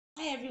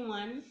Hi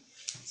everyone.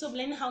 So we're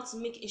learning how to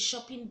make a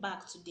shopping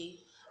bag today,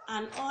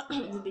 and all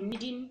we'll be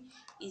needing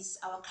is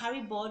our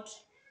carry board,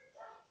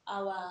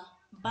 our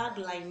bag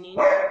lining,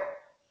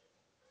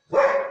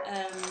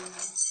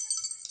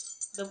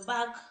 the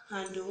bag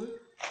handle,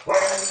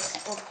 and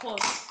of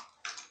course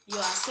your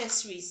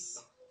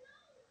accessories.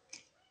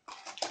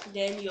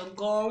 Then your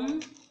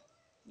gum,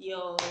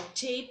 your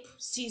tape,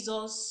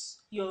 scissors,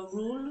 your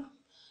rule,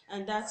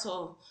 and that's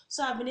all.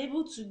 So I've been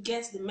able to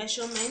get the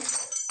measurement,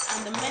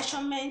 and the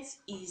measurement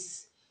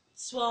is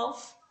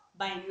 12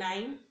 by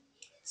 9.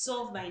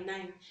 12 by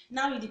 9.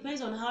 Now it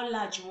depends on how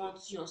large you want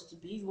yours to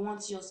be. If you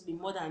want yours to be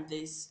more than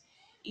this,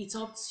 it's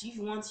up to you. If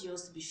you want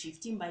yours to be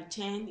 15 by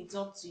 10, it's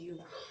up to you.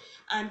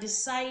 And the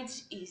side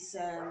is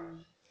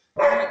the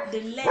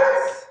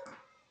length.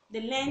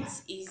 The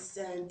length is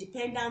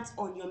dependent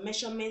on your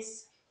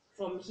measurements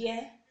from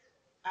here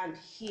and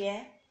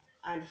here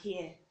and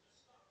here.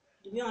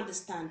 Do we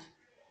understand?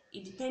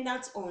 It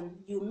dependent on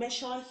you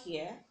measure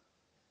here,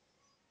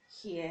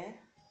 here,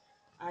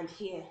 and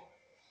here.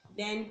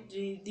 Then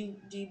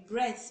the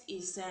breadth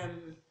is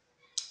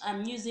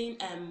I'm using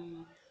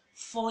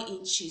 4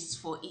 inches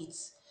for it.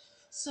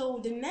 So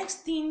the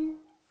next thing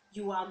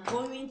you are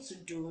going to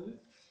do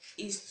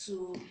is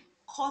to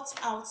cut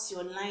out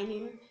your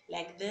lining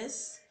like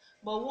this.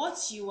 But what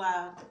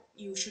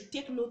you should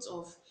take note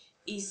of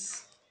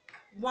is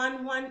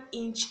 1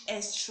 inch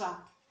extra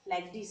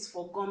like this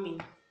for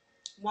gumming.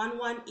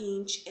 1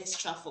 inch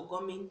extra for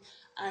gumming,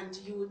 and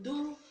you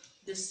do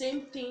the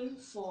same thing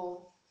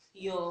for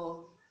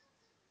your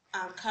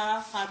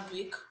ankara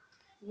fabric.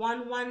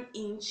 1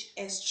 inch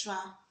extra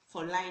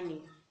for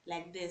lining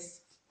like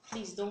this.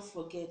 Please don't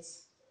forget,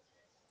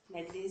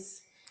 like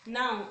this.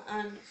 Now,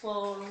 and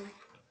for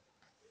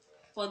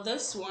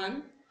this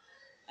one,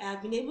 I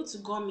have been able to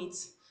gum it.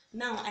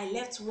 Now I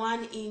left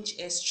 1 inch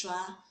extra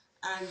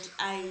and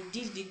I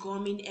did the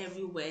gumming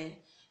everywhere.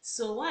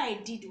 So what I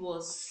did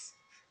was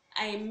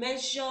I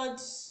measured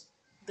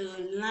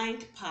the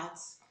lined part.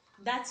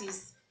 That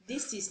is,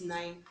 this is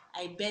 9.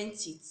 I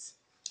bent it.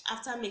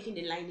 After making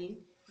the lining,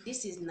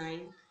 this is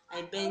 9.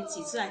 I bent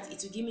it so that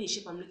it will give me the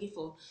shape I'm looking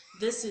for.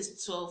 This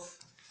is 12.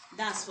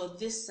 That's for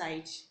this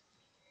side.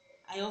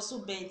 I also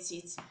bent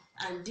it,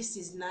 and this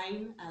is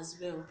 9 as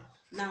well.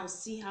 Now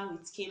see how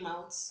it came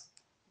out.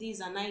 This is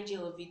an idea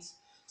of it.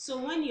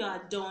 So when you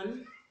are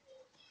done,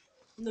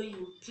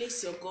 you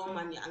place your gum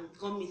and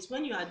gum it.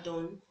 When you are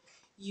done,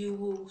 you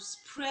will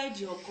spread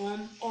your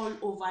gum all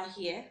over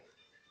here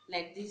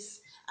like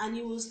this, and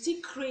you will still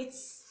create,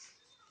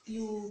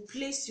 you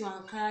place your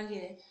ankara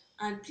here.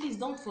 And please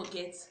don't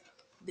forget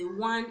the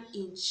 1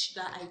 inch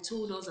that I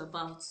told us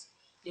about,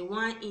 the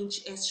 1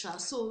 inch extra.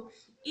 So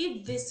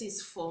if this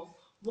is 4,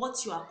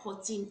 what you are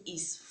cutting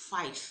is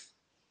 5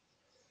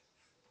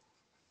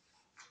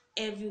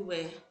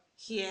 everywhere,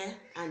 here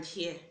and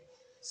here.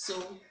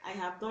 So I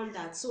have done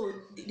that. So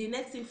the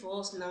next thing for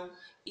us now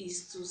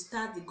is to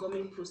start the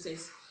gumming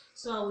process.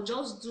 So I will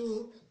just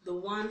do the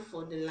one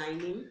for the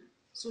lining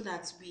so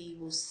that we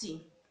will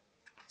see.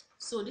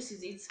 So this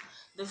is it.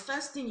 The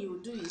first thing you will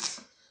do is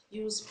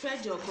you will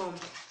spread your gum.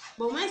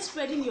 But when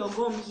spreading your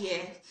gum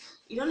here,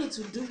 you don't need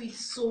to do it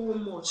so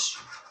much.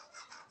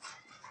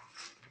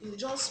 You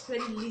just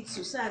spread it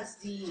little so that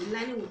the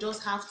lining will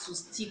just have to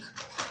stick.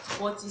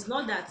 But it's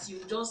not that you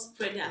just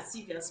spread it as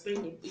if you're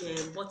spreading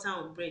butter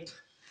on bread.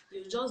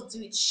 You just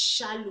do it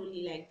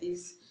shallowly like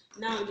this.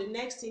 Now the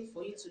next thing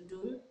for you to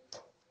do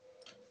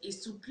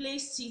is to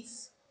place it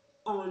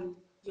on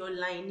your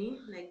lining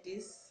like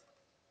this.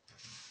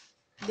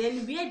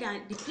 Then where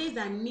the place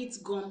that needs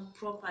gum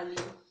properly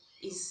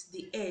is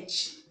the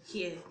edge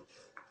here.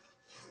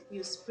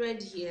 You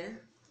spread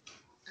here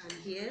and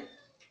here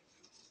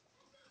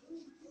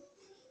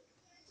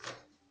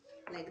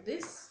like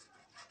this.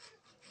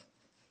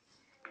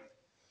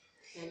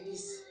 Like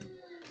this.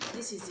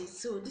 This is it.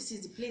 So this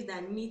is the place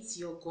that needs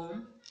your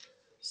gum.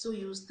 So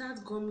you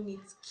start gumming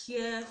it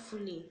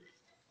carefully,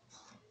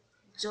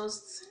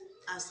 just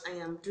as I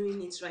am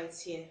doing it right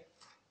here.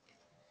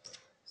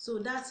 So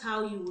that's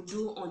how you will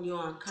do on your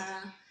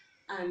ankara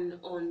and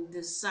on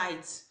the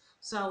sides.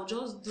 So I'll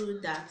just do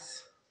that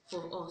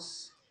for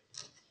us.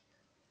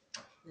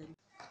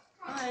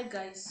 Alright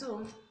guys,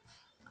 so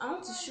I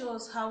want to show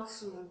us how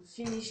to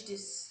finish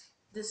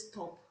this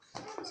top.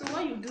 So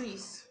what you do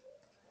is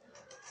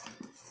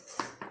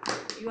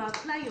you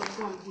apply your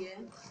gum here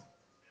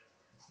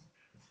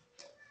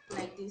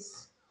like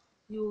this.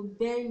 You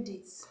bend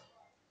it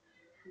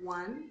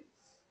one,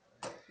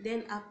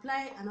 then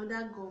apply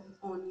another gum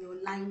on your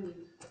lining.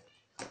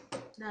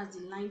 That's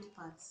the lined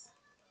part,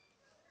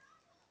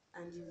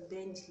 and you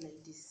bend it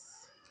like this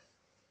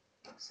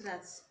so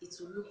that it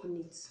will look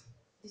neat.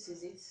 This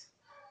is it,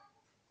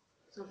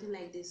 something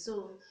like this.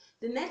 So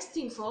the next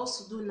thing for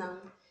us to do now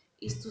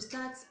is to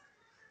start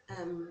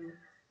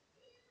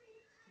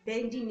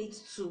bending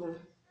it to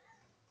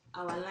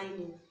our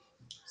lining.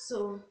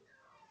 So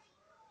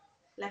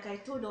like I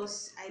told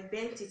us, I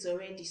bent it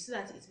already so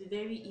that it will be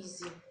very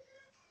easy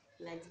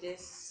like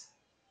this.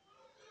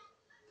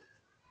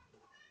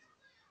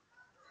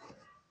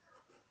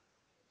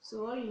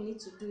 So all you need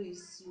to do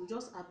is you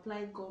just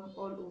apply gum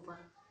all over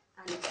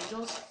and it will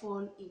just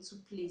fall into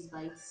place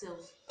by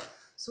itself.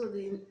 So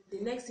the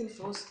next thing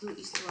for us to do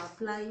is to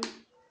apply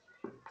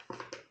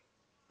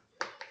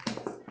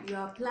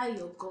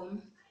your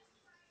gum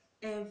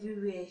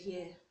everywhere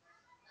here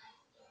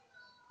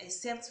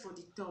except for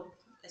the top.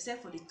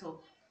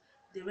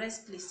 The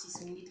rest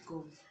places we need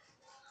gum.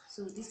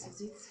 So this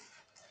is it.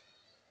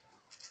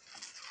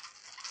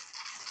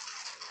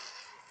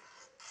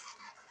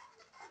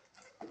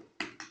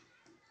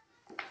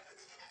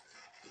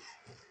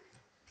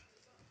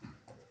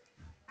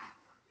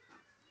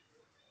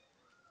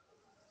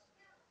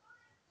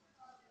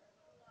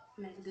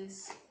 Like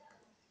this.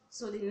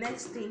 So the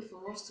next thing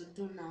for us to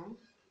do now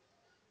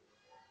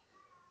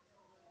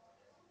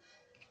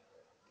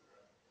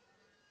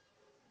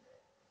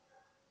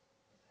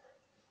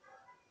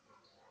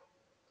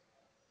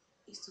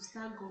is to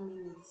start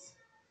gumming it.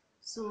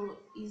 So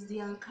it's the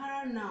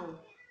ankara now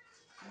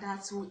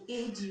that will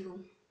aid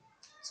you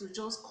to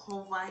just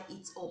cover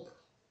it up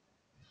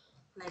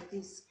like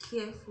this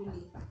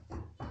carefully.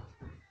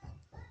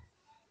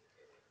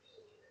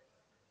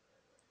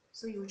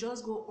 So you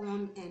just go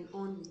on and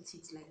on with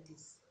it like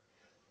this.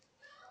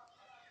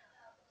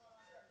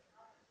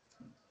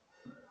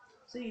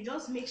 So you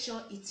just make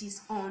sure it is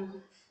on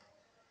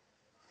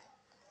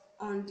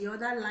the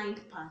other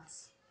lined part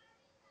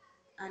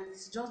and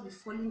it's just be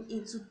falling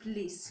into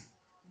place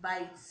by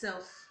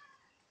itself.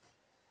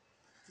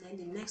 Then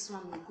the next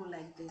one will go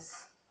like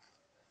this.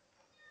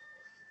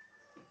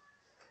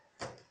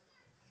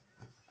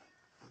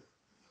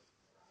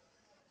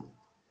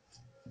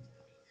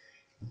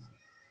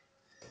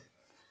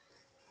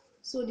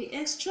 So the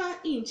extra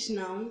inch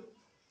now,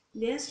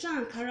 the extra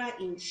ankara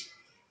inch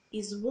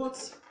is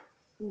what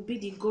will be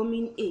the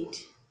gumming aid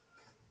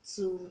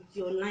to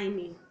your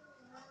lining.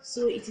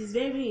 So it is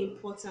very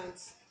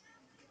important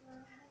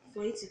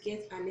for you to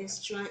get an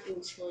extra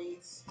inch for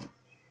it.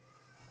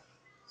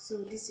 So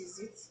this is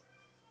it.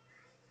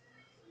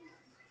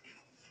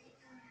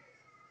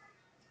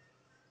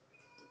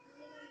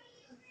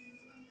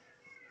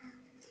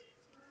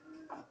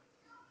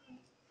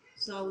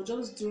 So I will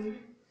just do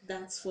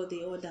that for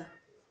the other.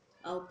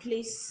 I'll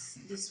place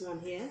this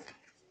one here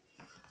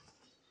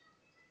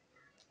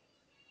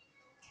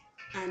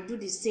and do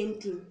the same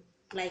thing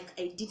like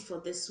I did for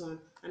this one,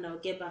 and I'll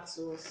get back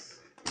to us.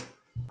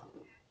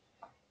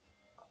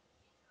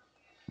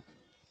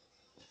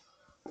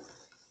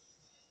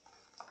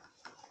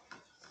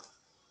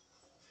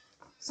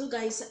 So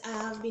guys, I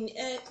have been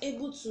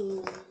able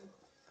to,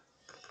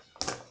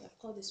 I'll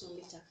call this one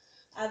later.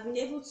 I've been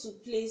able to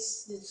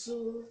place the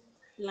two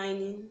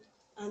lining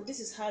and this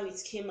is how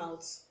it came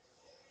out.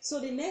 So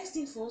the next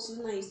thing for us to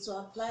do now is to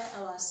apply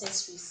our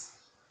accessories.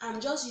 I'm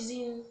just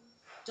using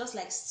just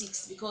like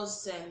sticks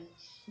because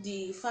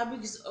the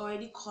fabric is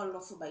already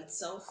colorful by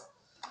itself.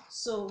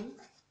 So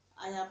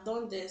I have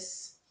done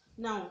this.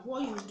 Now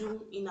what you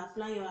do in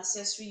applying your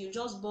accessory, you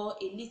just bore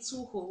a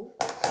little hole.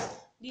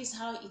 This is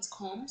how it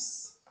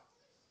comes.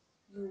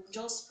 You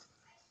just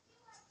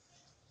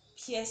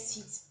pierce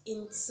it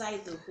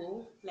inside the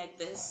hole like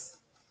this.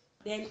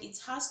 Then it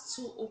has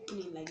two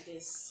opening like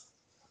this.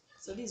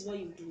 So this is what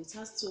you do. It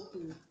has two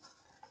opening.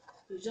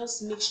 You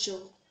just make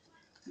sure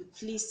you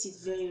place it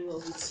very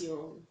well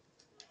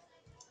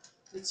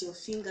with your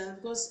finger,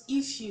 because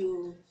if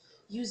you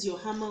use your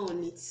hammer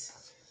on it,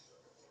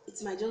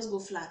 it might just go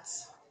flat.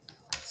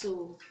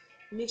 So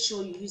make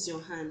sure you use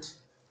your hand.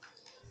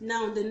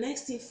 Now the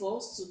next thing for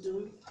us to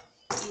do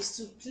is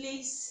to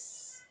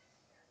place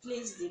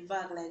the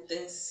bag like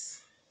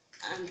this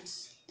and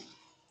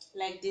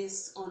like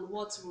this on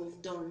what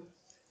we've done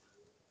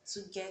to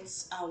get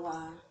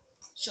our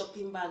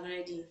shopping bag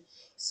ready.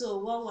 So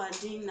what we're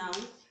doing now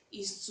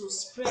is to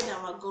spread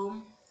our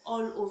gum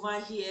all over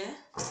here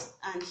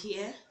and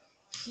here,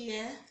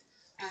 here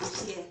and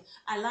here.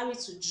 Allow it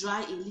to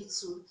dry a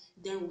little,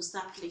 then we'll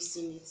start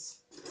placing it.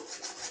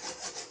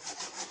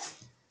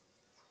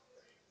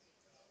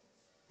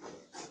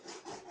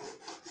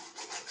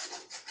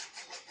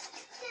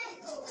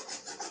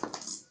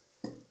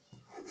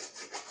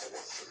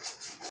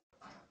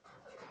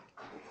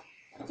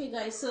 Okay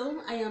guys,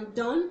 so I am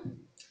done.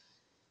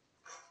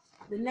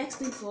 The next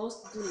thing for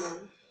us to do now,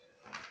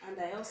 and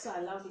I also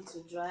allowed it to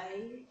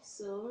dry,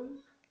 so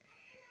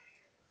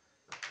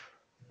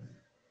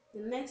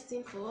the next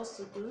thing for us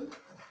to do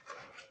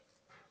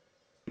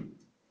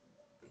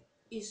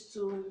is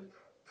to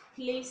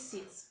place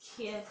it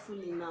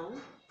carefully now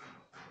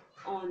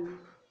on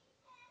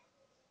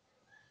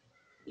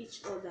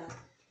each other.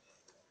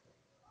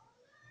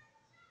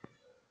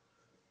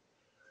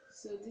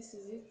 So this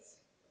is it.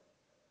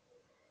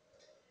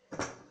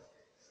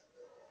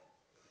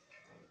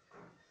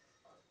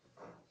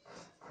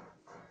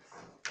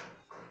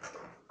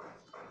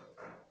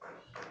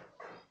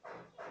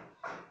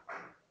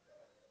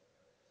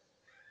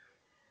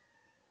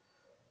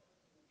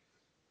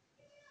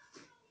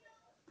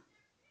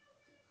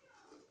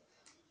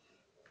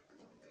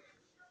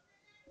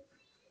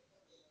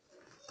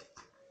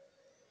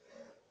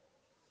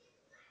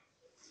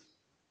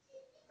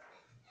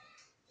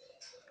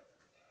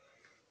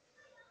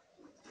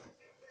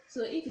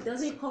 So if it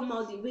doesn't come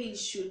out the way it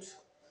should,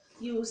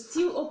 you will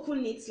still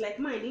open it. Like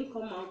mine didn't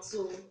come out,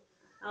 so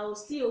I will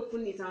still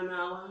open it, and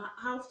I'll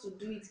have to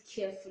do it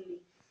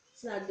carefully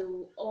so that they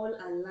will all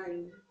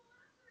align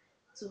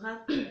to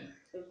have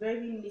a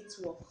very neat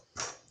work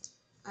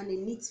and a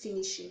neat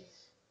finishing.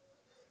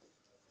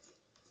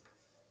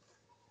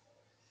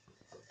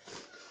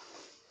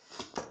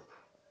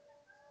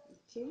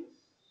 Okay,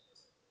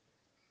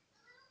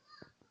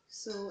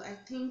 so I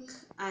think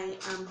I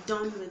am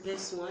done with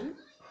this one.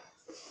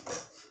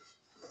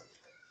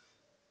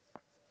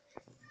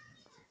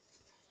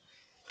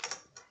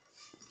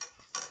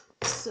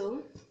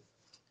 So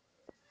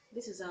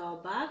this is our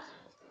bag.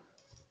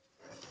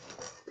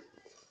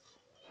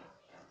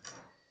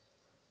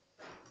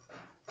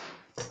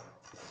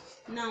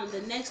 Now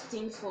the next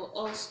thing for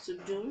us to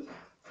do,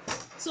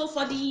 so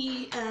for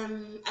the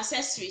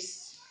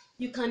accessories,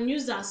 you can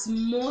use as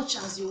much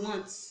as you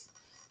want.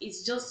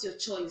 It's just your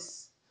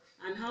choice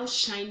and how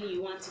shiny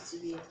you want it to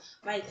be,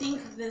 but I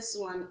think this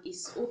one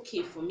is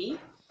okay for me.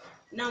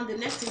 Now the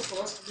next thing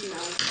for us to do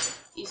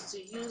now is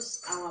to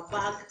use our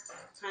bag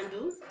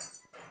handle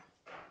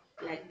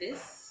like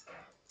this.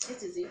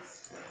 This is it.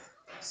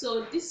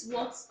 So this is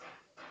what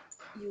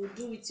you will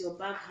do with your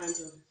bag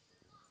handle.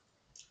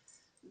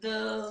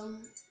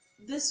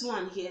 This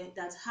one here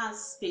that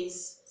has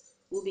space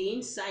will be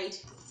inside,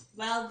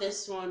 while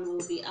this one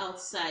will be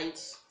outside.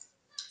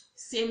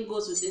 Same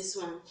goes with this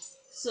one.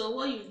 So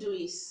what you do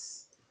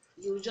is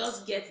you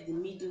just get the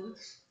middle,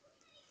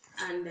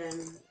 and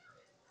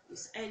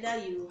it's either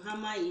you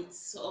hammer it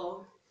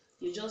or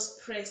you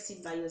just press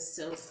it by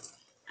yourself,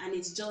 and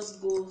it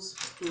just goes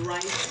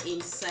right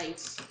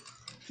inside.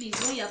 Please,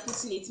 when you're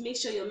putting it, make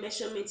sure your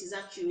measurement is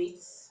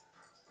accurate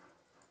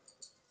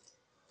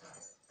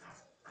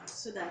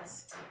so that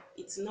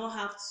it not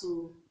have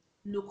to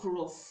look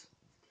rough.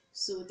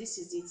 So this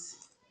is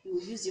it. You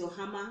will use your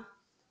hammer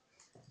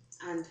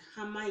and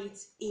hammer it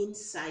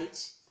inside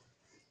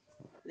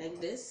like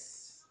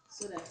this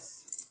so that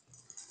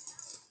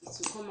it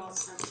will come out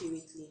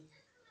accurately.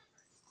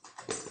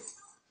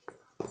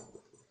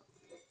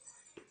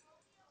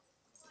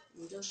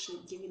 I'm just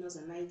giving us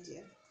an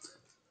idea.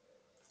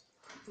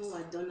 When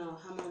we're done,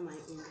 I'll hammer my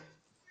own.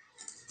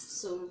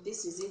 So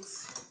this is it,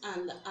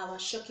 and our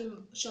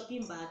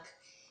shopping bag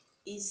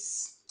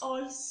is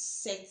all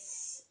set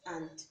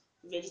and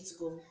ready to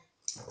go.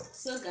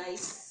 So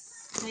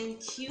guys,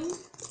 thank you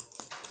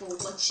for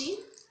watching,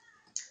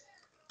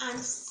 and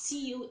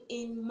see you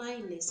in my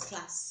next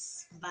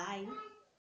class. Bye.